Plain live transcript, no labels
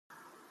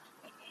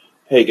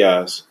Hey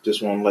guys,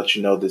 just want to let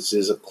you know this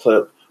is a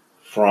clip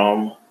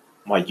from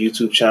my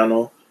YouTube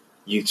channel,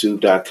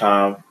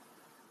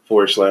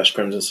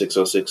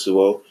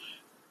 youtube.com/Crimson60620.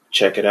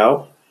 Check it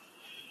out.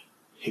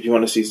 If you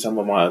want to see some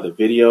of my other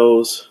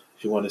videos,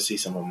 if you want to see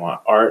some of my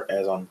art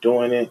as I'm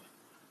doing it,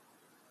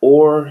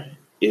 or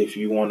if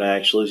you want to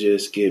actually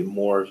just get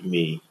more of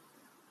me,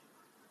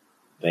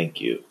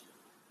 thank you.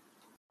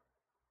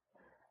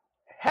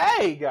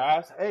 Hey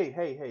guys,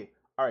 hey.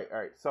 All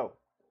right. So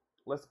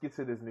let's get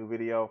to this new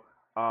video.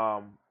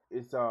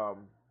 It's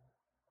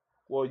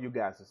well, you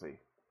guys will see.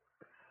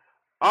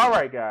 All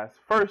right, guys.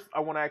 First,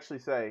 I want to actually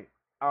say,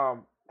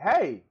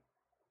 hey,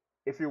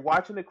 if you're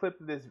watching the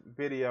clip of this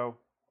video,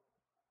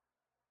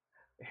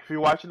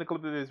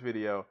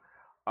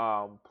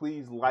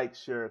 please like,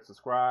 share, and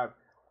subscribe.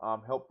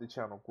 Help the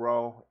channel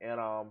grow,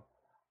 and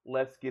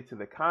let's get to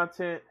the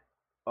content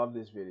of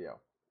this video.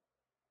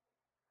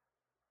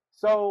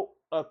 So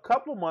a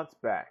couple of months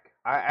back,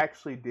 I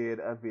actually did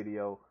a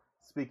video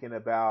speaking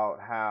about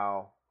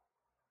how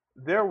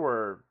there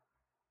was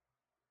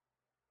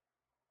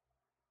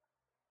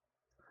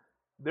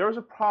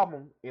a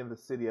problem in the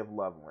city of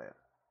Loveland.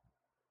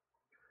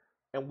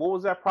 And what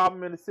was that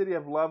problem in the city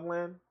of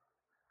Loveland?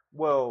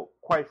 Well,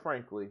 quite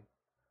frankly,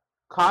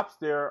 cops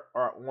there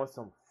are on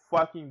some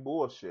fucking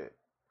bullshit.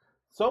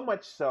 So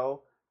much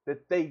so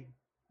that they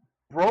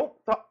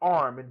broke the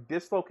arm and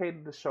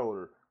dislocated the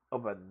shoulder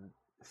of a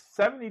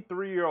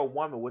 73-year-old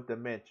woman with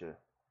dementia,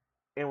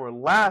 and were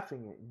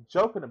laughing and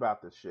joking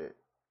about this shit.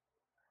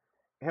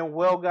 And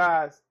well,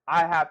 guys,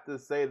 I have to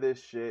say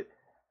this shit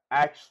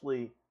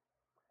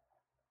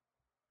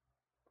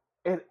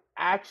it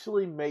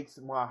actually makes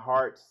my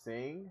heart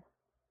sing.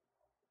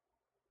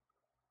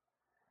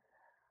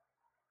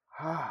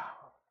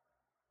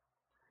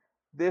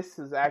 This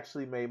has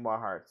actually made my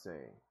heart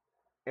sing.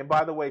 And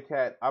by the way,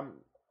 Kat,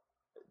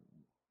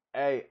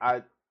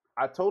 I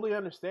totally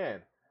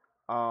understand.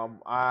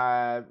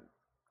 I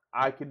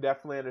can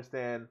definitely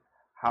understand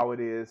how it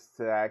is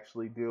to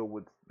actually deal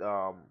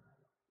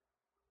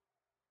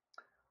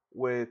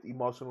with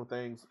emotional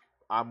things.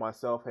 I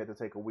myself had to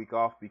take a week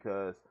off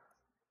because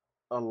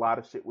a lot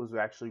of shit was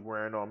actually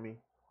wearing on me.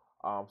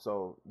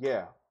 So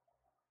yeah,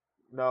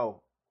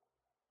 no,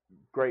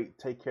 great.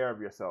 Take care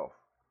of yourself.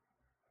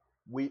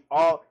 We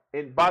all,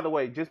 and by the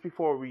way, just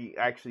before we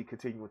actually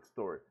continue with the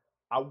story,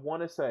 I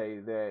want to say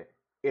that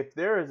if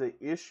there is an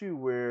issue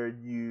where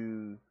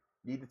you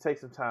need to take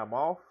some time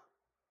off,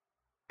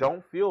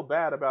 don't feel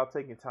bad about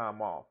taking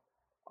time off.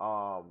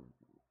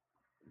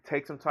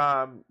 Take some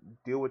time,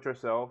 deal with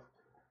yourself.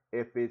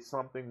 If it's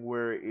something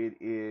where it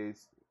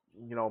is,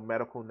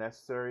 medical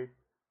necessary,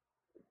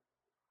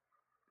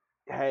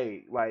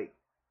 hey, like,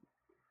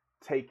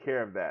 take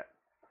care of that,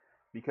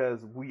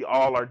 because we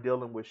all are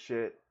dealing with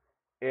shit.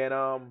 And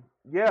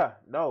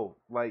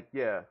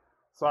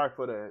sorry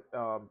for the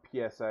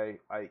PSA,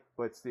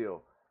 but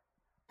still,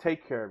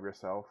 take care of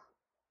yourself.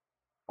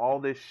 All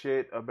this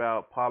shit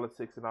about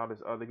politics and all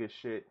this other good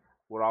shit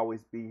would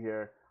always be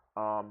here.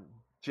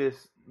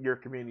 Just your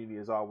community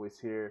is always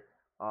here.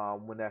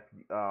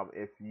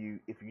 If you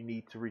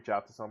need to reach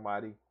out to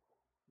somebody,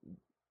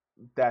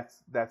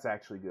 that's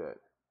actually good.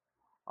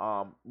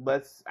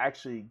 Let's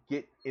actually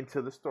get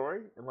into the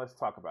story and let's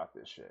talk about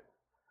this shit.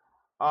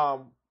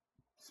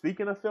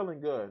 Speaking of feeling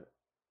good,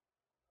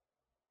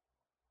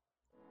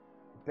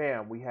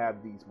 bam, we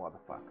have these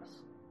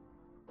motherfuckers.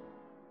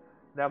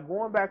 Now,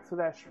 going back to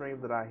that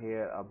stream that I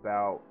had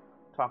about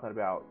talking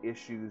about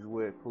issues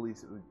with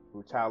police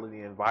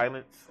brutality and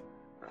violence,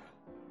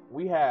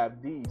 we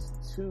have these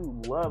two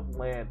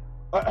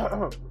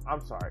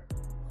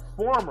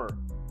former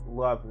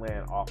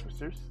Loveland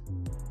officers.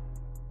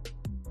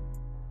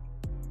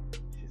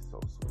 She's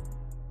so sweet.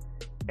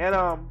 And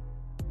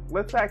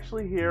let's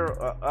actually hear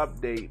an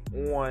update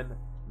on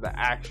the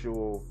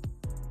actual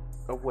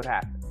of what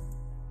happened.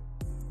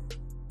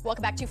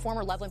 Welcome back. Two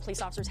former Loveland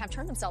police officers have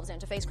turned themselves in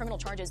to face criminal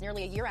charges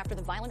nearly a year after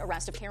the violent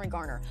arrest of Karen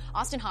Garner.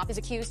 Austin Hopp is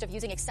accused of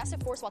using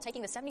excessive force while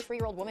taking the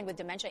 73-year-old woman with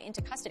dementia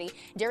into custody.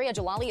 Daria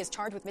Jalali is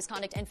charged with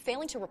misconduct and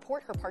failing to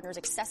report her partner's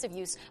excessive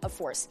use of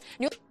force.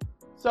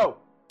 So,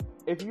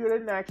 if you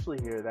didn't actually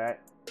hear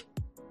that,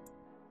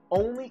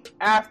 only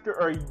after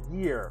a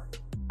year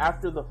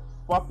after the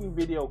fucking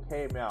video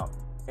came out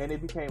and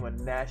it became a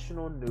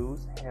national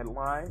news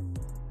headline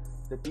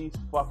that these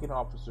fucking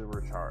officers were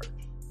charged.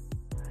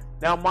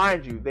 Now,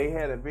 mind you, they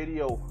had a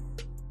video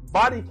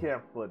body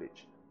cam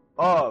footage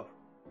of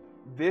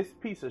this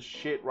piece of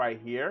shit right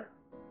here.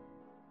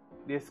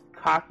 This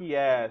cocky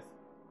ass,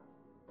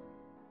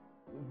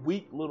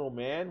 weak little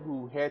man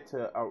who had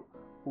to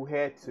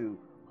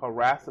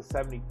harass a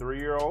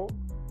 73-year-old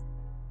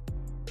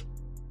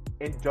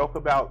and joke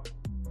about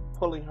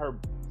pulling her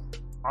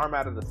arm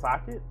out of the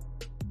socket.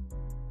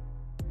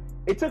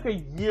 It took a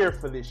year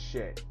for this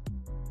shit.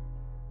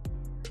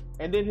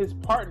 And then his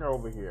partner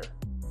over here,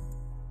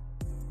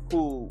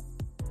 who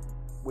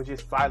was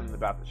just silent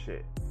about the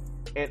shit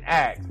and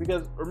asked,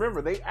 because remember,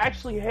 they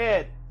actually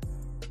had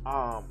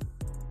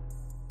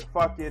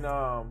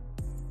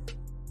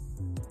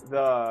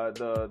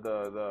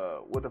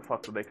the what the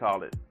fuck do they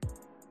call it?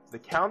 The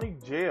county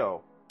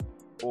jail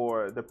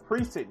or the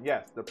precinct?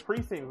 Yes, the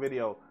precinct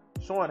video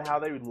showing how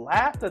they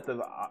laughed at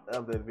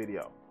the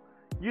video.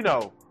 You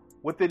know,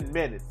 within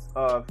minutes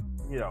of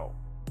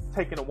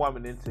taking a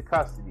woman into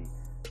custody,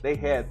 they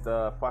had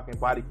the fucking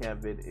body cam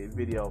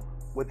video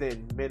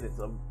within minutes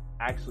of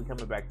actually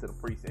coming back to the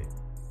precinct.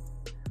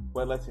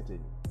 But let's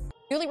continue.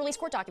 Newly released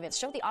court documents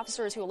show the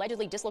officers who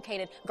allegedly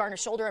dislocated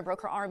Garner's shoulder and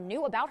broke her arm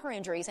knew about her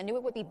injuries and knew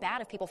it would be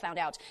bad if people found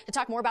out. To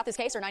talk more about this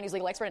case, our 9 News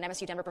legal expert and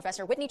MSU Denver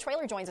professor Whitney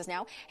Traylor joins us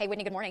now. Hey,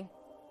 Whitney, good morning.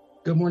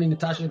 Good morning,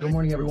 Natasha. Good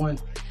morning, everyone.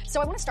 So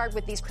I want to start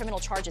with these criminal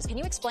charges. Can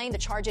you explain the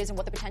charges and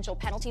what the potential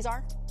penalties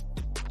are?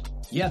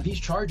 Yeah, these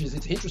charges,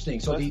 it's interesting.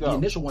 So the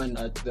initial one,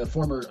 the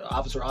former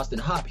officer Austin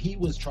Hopp, he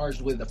was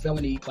charged with a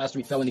felony, class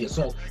 3 felony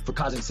assault for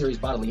causing serious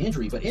bodily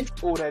injury. But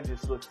oh, that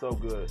just looks so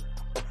good.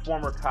 A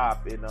former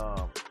cop in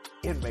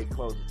inmate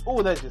clothes.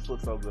 Oh, that just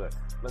looks so good.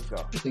 Let's go.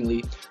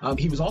 Interestingly,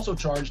 he was also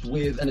charged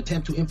with an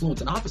attempt to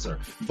influence an officer.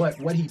 But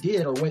what he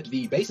did, or what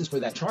the basis for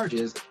that charge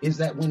is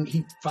that when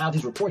he filed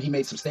his report, he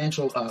made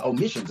substantial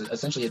omissions,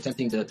 essentially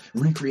attempting to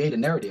recreate a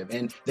narrative.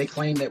 And they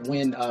claim that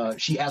when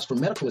she asked for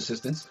medical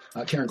assistance,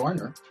 Karen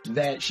Garner,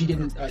 that she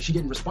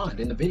didn't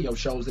respond. And the video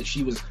shows that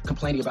she was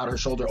complaining about her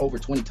shoulder over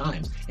 20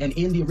 times. And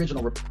in the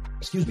original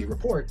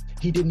report,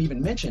 he didn't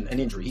even mention an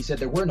injury. He said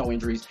there were no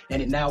injuries,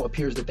 and it now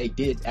appears that they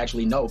did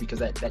actually know, because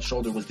that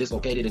shoulder was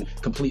dislocated and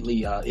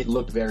completely, it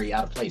looked very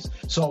out of place.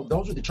 So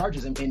those are the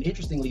charges. And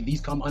interestingly, these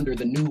come under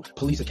the new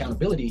police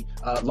accountability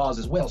laws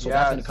as well. So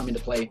that's going to come into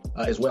play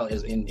as well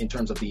as in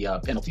terms of the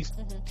penalties.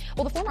 Mm-hmm.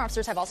 Well, the former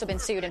officers have also been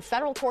sued in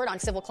federal court on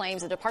civil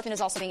claims. The department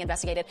is also being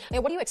investigated. I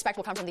mean, what do you expect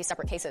will come from these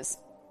separate cases?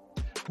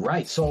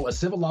 Right. So a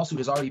civil lawsuit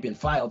has already been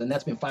filed, and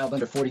that's been filed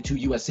under 42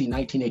 U.S.C.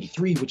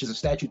 1983, which is a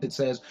statute that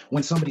says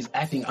when somebody's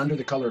acting under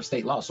the color of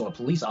state law, so a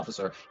police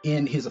officer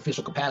in his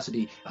official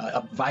capacity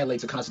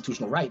violates a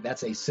constitutional right,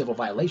 that's a civil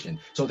violation.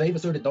 So they've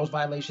asserted those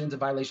violations and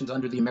violations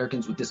under the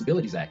Americans with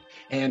Disabilities Act.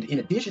 And in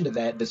addition to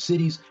that, the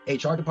city's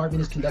HR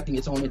department is conducting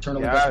its own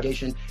internal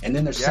investigation, and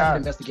then there's separate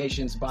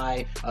investigations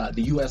by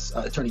the U.S.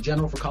 Attorney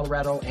General for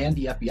Colorado and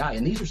the FBI.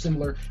 And these are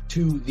similar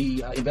to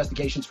the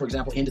investigations, for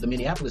example, into the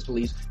Minneapolis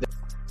police.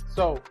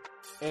 So,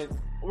 and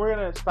we're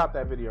going to stop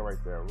that video right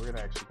there. We're going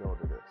to actually go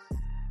into this.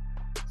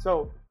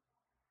 So,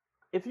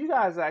 if you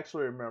guys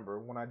actually remember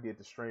when I did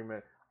the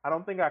streaming, I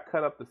don't think I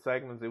cut up the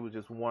segments. It was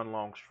just one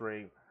long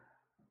stream.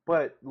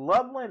 But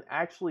Loveland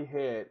actually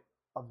had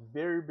a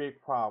very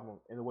big problem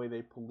in the way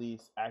they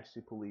police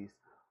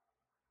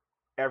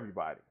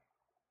everybody.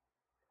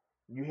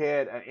 You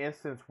had an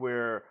instance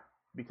where,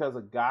 because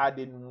a guy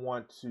didn't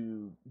want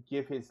to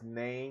give his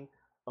name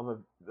of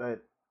a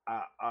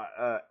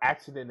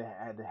accident that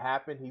had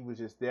happened, he was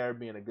just there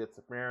being a good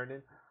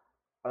Samaritan.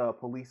 A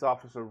police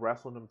officer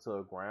wrestled him to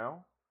the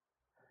ground.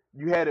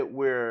 You had it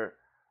where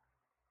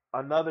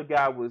another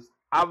guy was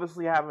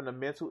obviously having a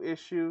mental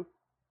issue.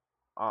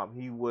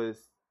 He was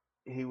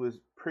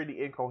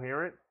pretty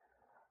incoherent.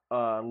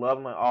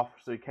 Loveland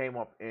officer came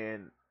up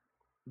and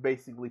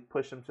basically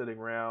pushed him to the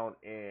ground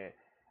and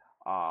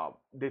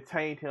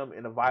detained him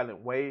in a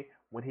violent way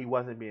when he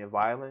wasn't being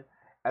violent.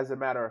 As a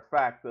matter of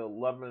fact, the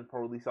Loveland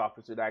police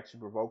officer that actually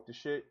provoked the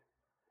shit.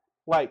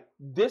 Like,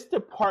 this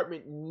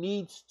department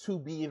needs to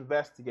be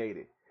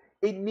investigated.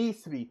 It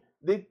needs to be.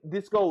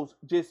 This goes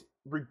just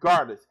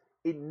regardless.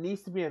 It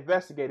needs to be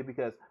investigated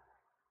because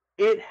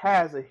it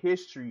has a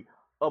history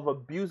of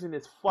abusing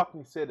its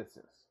fucking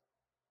citizens.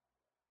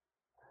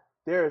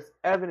 There's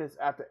evidence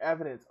after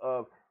evidence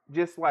of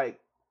just like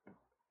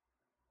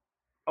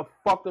a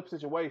fucked up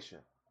situation.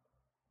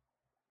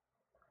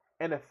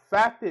 And the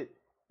fact that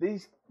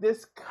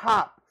this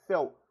cop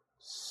felt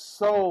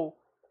so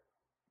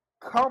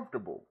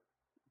comfortable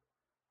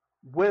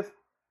with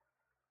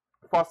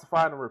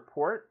falsifying a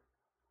report,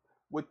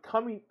 with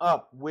coming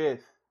up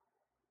with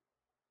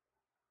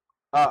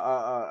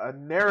a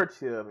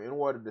narrative in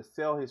order to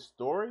sell his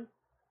story,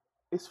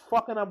 it's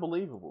fucking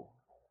unbelievable.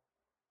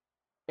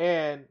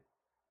 And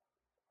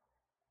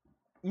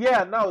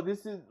yeah, no,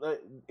 this is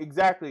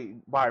exactly,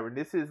 Byron.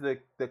 This is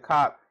the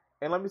cop.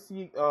 And let me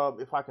see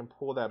if I can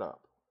pull that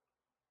up.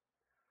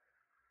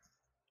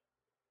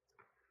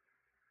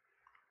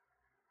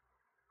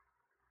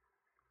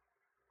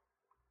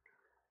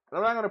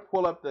 I'm not going to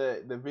pull up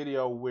the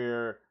video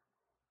where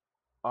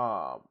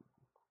I'm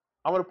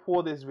going to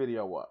pull this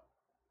video up.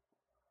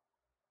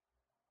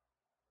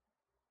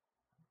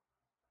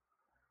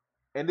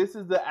 And this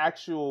is the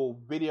actual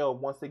video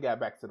once they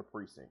got back to the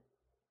precinct.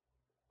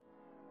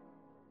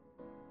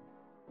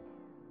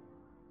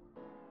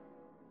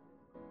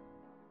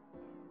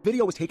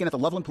 Video was taken at the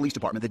Loveland Police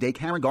Department the day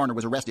Karen Garner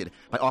was arrested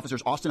by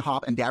officers Austin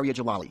Hopp and Daria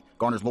Jalali.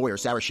 Garner's lawyer,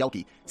 Sarah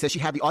Shelke, says she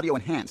had the audio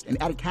enhanced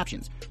and added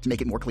captions to make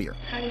it more clear.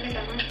 How do you think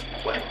that went?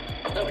 What?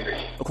 That would be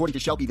great. According to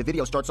Shelke, the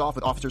video starts off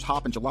with officers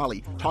Hopp and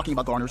Jalali talking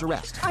about Garner's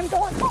arrest. I'm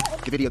going home.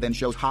 The video then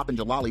shows Hopp and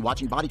Jalali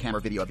watching body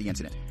camera video of the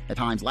incident, at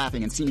times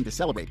laughing and seeming to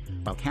celebrate,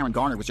 while Karen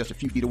Garner was just a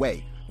few feet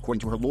away, according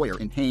to her lawyer,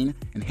 in pain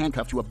and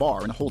handcuffed to a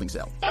bar in a holding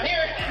cell. I'm here.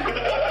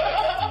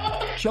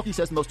 Shelkey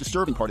says the most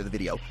disturbing part of the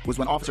video was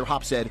when Officer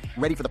Hop said,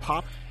 "Ready for the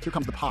pop? Here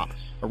comes the pop,"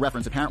 a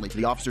reference apparently to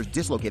the officers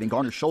dislocating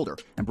Garner's shoulder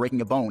and breaking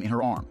a bone in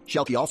her arm.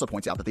 Shelkey also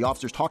points out that the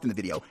officers talked in the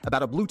video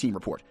about a blue team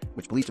report,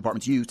 which police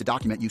departments use to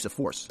document use of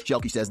force.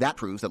 Shelkey says that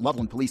proves that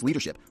Loveland police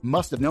leadership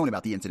must have known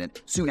about the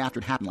incident soon after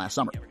it happened last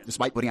summer,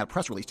 despite putting out a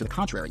press release to the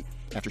contrary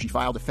after she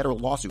filed a federal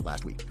lawsuit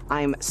last week.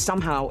 I'm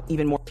somehow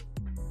even more...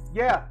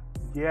 Yeah.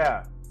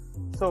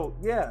 So,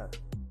 yeah.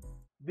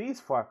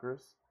 These fuckers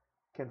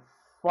can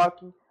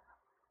fucking...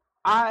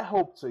 I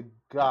hope to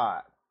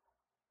God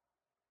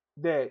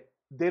that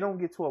they don't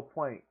get to a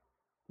point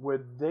where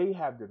they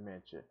have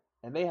dementia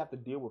and they have to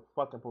deal with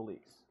fucking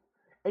police.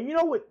 And you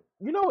know what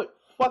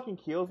fucking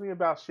kills me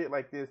about shit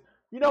like this?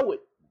 You know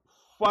what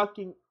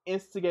fucking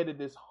instigated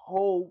this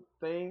whole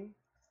thing?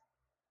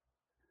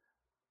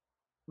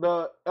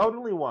 The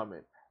elderly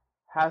woman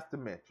has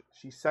dementia.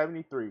 She's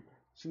 73.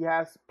 She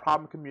has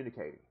problem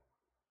communicating.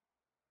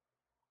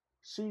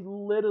 She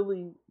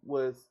literally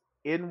was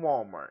in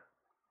Walmart,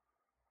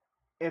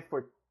 and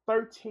for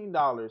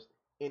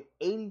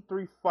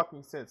 $13.83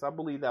 fucking cents, I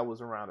believe that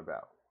was around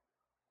about,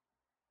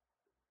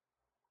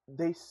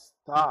 they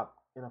stopped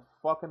and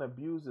fucking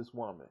abused this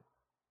woman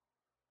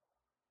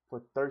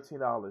for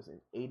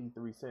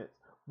 $13.83,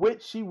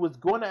 which she was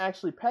going to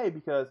actually pay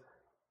because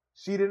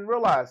she didn't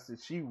realize that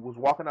she was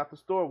walking out the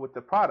store with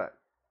the product.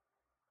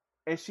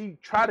 And she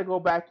tried to go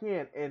back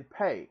in and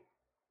pay.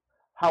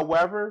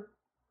 However,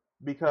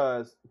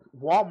 because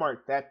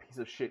Walmart, that piece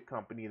of shit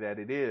company that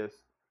it is,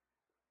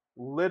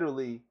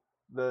 literally,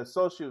 the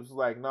associate was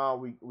like, "No,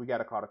 we got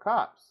to call the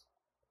cops."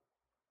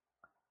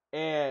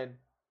 And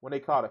when they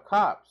call the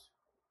cops,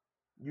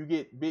 you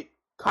get big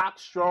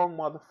cockstrong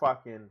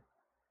motherfucking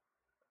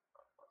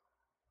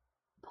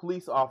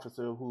police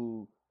officer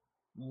who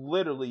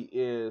literally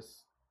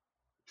is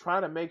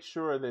trying to make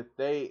sure that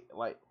they,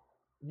 like,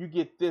 you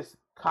get this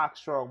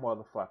cockstrong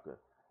motherfucker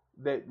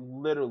that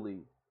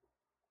literally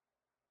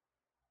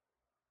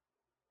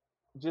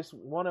just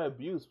want to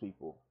abuse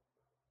people.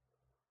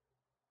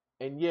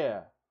 And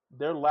yeah,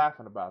 they're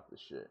laughing about this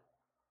shit.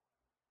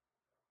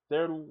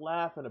 They're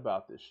laughing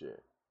about this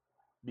shit.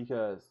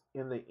 Because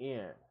in the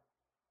end,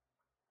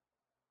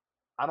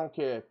 I don't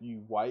care if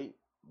you white,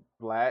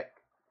 black,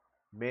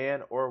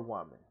 man, or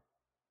woman,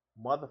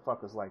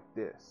 motherfuckers like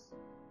this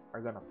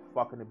are gonna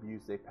fucking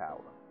abuse their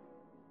power.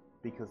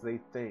 Because they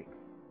think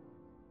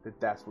that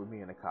that's what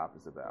being a cop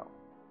is about.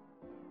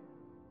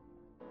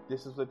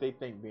 This is what they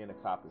think being a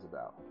cop is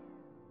about.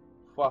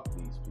 Fuck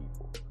these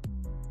people.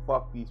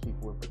 Fuck these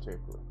people in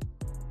particular.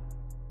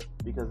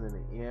 Because in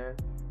the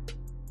end,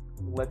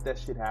 let that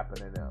shit happen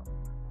to them.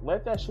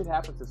 Let that shit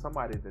happen to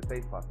somebody that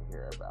they fucking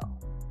care about.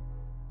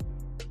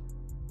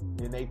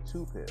 And they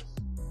too pissed.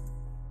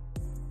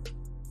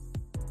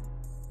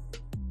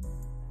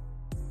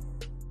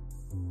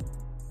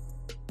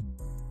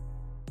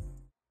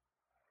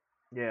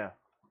 Yeah.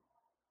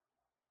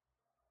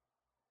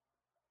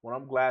 Well,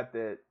 I'm glad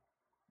that,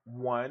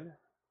 one,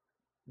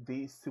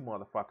 these two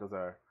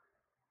motherfuckers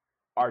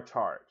are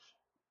charged.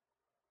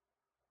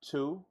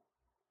 Two,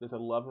 that the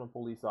Loveland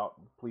Police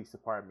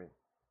Department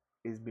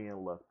is being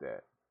looked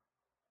at.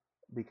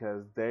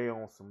 Because they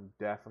on some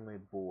definitely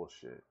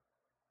bullshit.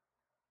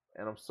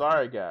 And I'm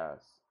sorry,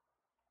 guys.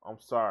 I'm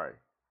sorry.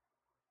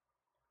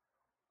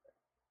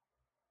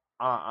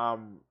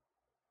 I'm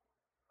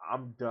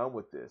done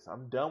with this.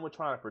 I'm done with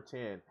trying to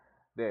pretend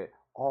that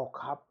all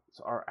cops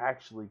are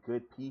actually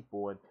good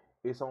people and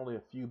it's only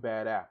a few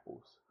bad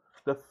apples.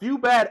 The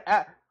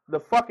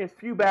fucking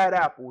few bad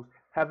apples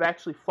have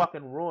actually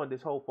fucking ruined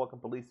this whole fucking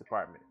police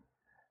department.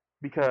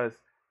 Because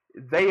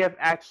they have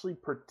actually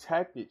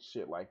protected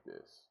shit like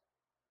this.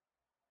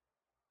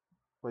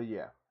 But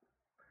yeah.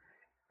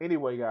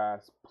 Anyway,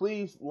 guys,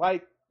 please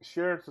like,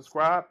 share, and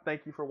subscribe.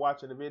 Thank you for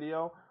watching the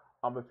video.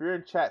 If you're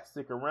in chat,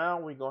 stick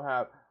around. We're gonna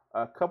have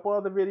a couple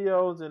other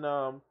videos, and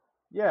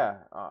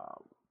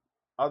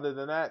other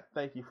than that,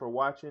 thank you for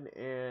watching,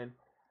 and